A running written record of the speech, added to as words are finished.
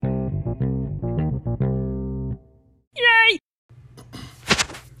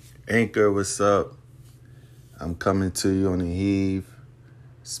Anchor, what's up? I'm coming to you on the heave.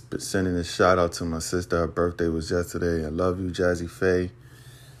 Sending a shout out to my sister. Her birthday was yesterday. I love you, Jazzy Faye.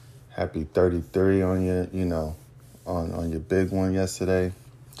 Happy 33 on your, on your big one yesterday.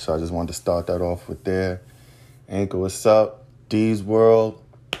 So I just wanted to start that off with there. Anchor, what's up? D's World.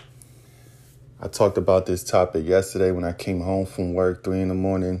 I talked about this topic yesterday when I came home from work, 3 in the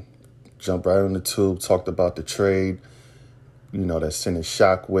morning. Jumped right on the tube, talked about the trade. That's sending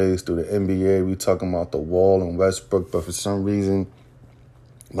shockwaves through the NBA. We talking about the Wall and Westbrook, but for some reason,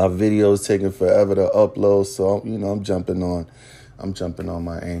 my video is taking forever to upload. So, I'm jumping on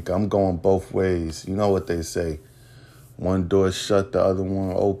my Anchor. I'm going both ways. You know what they say. One door shut, the other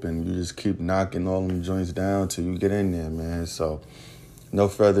one open. You just keep knocking all them joints down till you get in there, man. So, no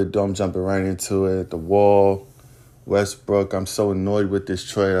further ado, I'm jumping right into it. The Wall, Westbrook. I'm so annoyed with this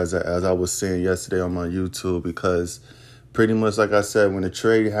trade, as I was saying yesterday on my YouTube, because pretty much, like I said, when the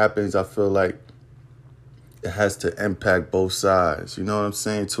trade happens, I feel like it has to impact both sides. You know what I'm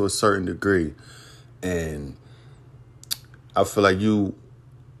saying? To a certain degree. And I feel like you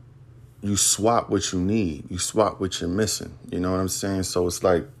swap what you need. You swap what you're missing. You know what I'm saying? So it's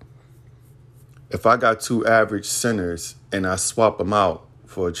like, if I got two average centers and I swap them out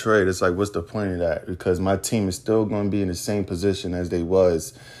for a trade, it's like, what's the point of that? Because my team is still going to be in the same position as they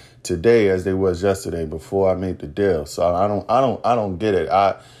was today as they was yesterday before I made the deal. So I don't get it.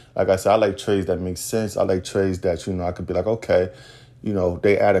 Like I said, I like trades that make sense. I like trades that, I could be like, okay,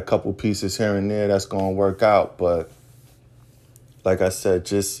 they add a couple pieces here and there, that's going to work out. But like I said,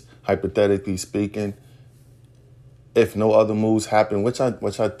 just hypothetically speaking, if no other moves happen, which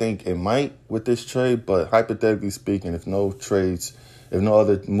I think it might with this trade, but hypothetically speaking, if no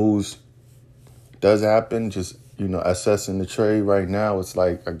other moves does happen, just assessing the trade right now, it's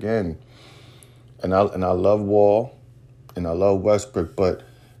like, again, and I love Wall and I love Westbrook, but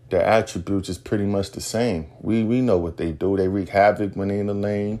their attributes is pretty much the same. We know what they do. They wreak havoc when they're in the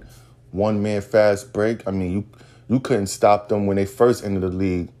lane. One man fast break. I mean, you couldn't stop them when they first entered the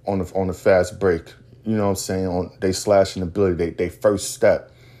league on the fast break. You know what I'm saying? They slashing ability, they first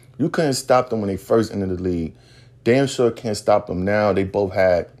step. You couldn't stop them when they first entered the league. Damn sure can't stop them now. They both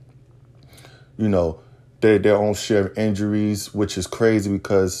had, their own share of injuries, which is crazy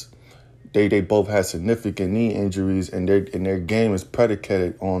because they both had significant knee injuries, and their game is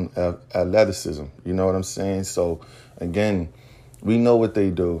predicated on athleticism. You know what I'm saying? So again, we know what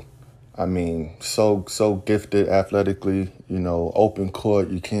they do. I mean, so gifted athletically. Open court,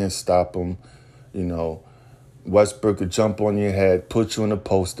 you can't stop them. Westbrook could jump on your head, put you in a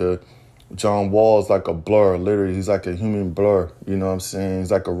poster. John Wall's like a blur, literally. He's like a human blur. You know what I'm saying?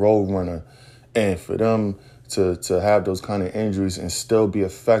 He's like a road runner. And for them to have those kind of injuries and still be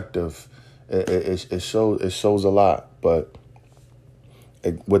effective, it shows a lot. But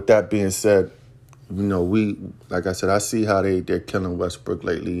with that being said, like I said, I see how they're killing Westbrook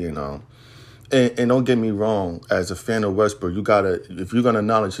lately, and don't get me wrong, as a fan of Westbrook, if you're gonna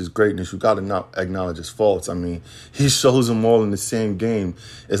acknowledge his greatness, you gotta not acknowledge his faults. I mean, he shows them all in the same game.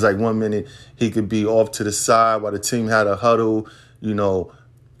 It's like 1 minute he could be off to the side while the team had a huddle,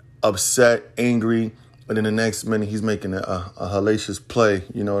 upset, angry, and then the next minute he's making a hellacious play.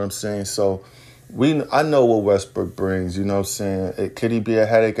 You know what I'm saying? So I know what Westbrook brings. You know what I'm saying? Could he be a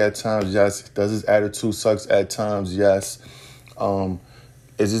headache at times? Yes. Does his attitude sucks at times? Yes.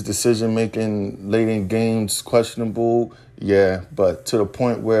 Is his decision making late in games questionable? Yeah. But to the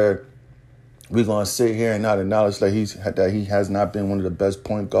point where we're gonna sit here and not acknowledge that he has not been one of the best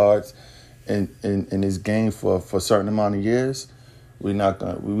point guards in his game for a certain amount of years. We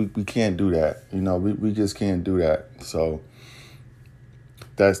can't do that. We just can't do that. So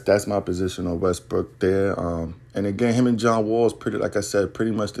that's my position on Westbrook there. And again, him and John Wall is pretty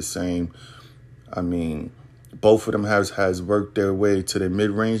much the same. I mean, both of them has worked their way to their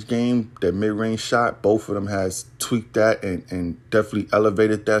mid-range game, their mid-range shot. Both of them has tweaked that and definitely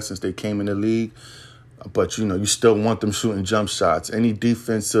elevated that since they came in the league. But, you still want them shooting jump shots. Any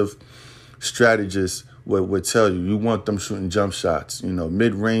defensive strategist would tell you want them shooting jump shots.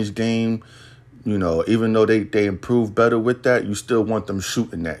 Mid-range game, even though they improve better with that, you still want them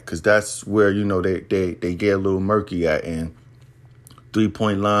shooting that, because that's where, they get a little murky at. And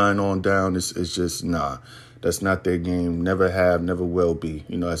three-point line on down is just, nah, that's not their game. Never have, never will be.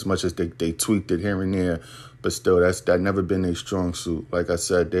 As much as they tweaked it here and there, but still, that never been their strong suit. Like I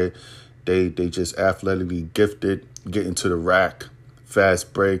said, they just athletically gifted, getting to the rack,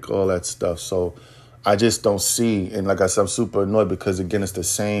 fast break, all that stuff. So I just don't see, and like I said, I'm super annoyed because, again, it's the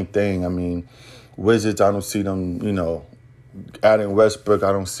same thing. I mean, Wizards, I don't see them, adding Westbrook.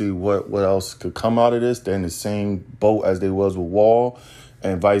 I don't see what else could come out of this. They're in the same boat as they was with Wall.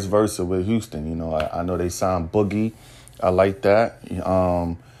 and vice versa with Houston. You know, I know they signed Boogie. I like that.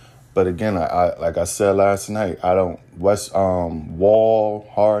 But again, I like I said last night, I don't Wall,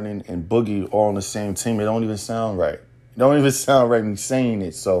 Harden, and Boogie all on the same team. It don't even sound right. It don't even sound right me saying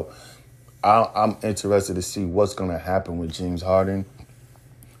it. So I'm interested to see what's going to happen with James Harden.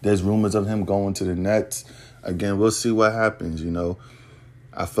 There's rumors of him going to the Nets. Again, we'll see what happens, you know.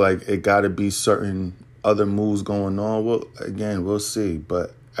 I feel like it got to be certain other moves going on. Well, again, we'll see.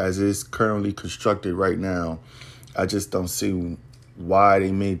 But as it's currently constructed right now, I just don't see why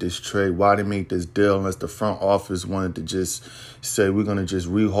they made this trade, why they made this deal, unless the front office wanted to just say we're going to just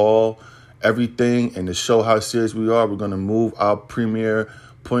rehaul everything and to show how serious we are, we're going to move our premier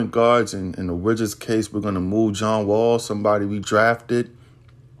point guards. And in the Wizards case, we're going to move John Wall, somebody we drafted.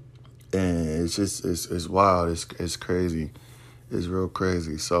 And it's just, it's wild. It's crazy. It's real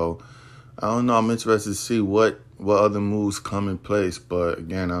crazy. So, I don't know. I'm interested to see what other moves come in place. But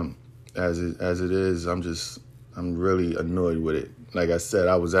again, as it is, I'm really annoyed with it. Like I said,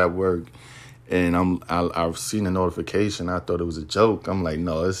 I was at work and I've seen a notification. I thought it was a joke. I'm like,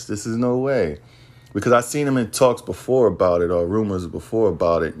 no, this is no way. Because I've seen them in talks before about it or rumors before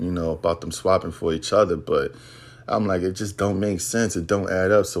about it, you know, about them swapping for each other. But I'm like, it just don't make sense. It don't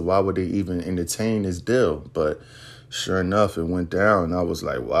add up. So why would they even entertain this deal? But sure enough, it went down. And I was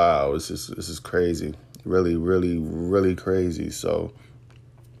like, wow, this is crazy. Really, really, really crazy. So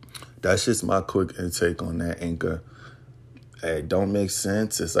that's just my quick intake on that, Anchor. It don't make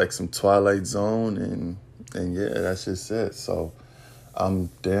sense. It's like some Twilight Zone. And yeah, that's just it. So I'm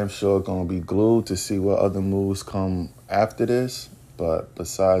damn sure going to be glued to see what other moves come after this. But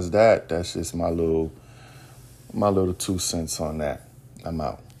besides that, that's just my little 2 cents on that. I'm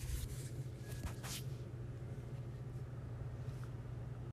out.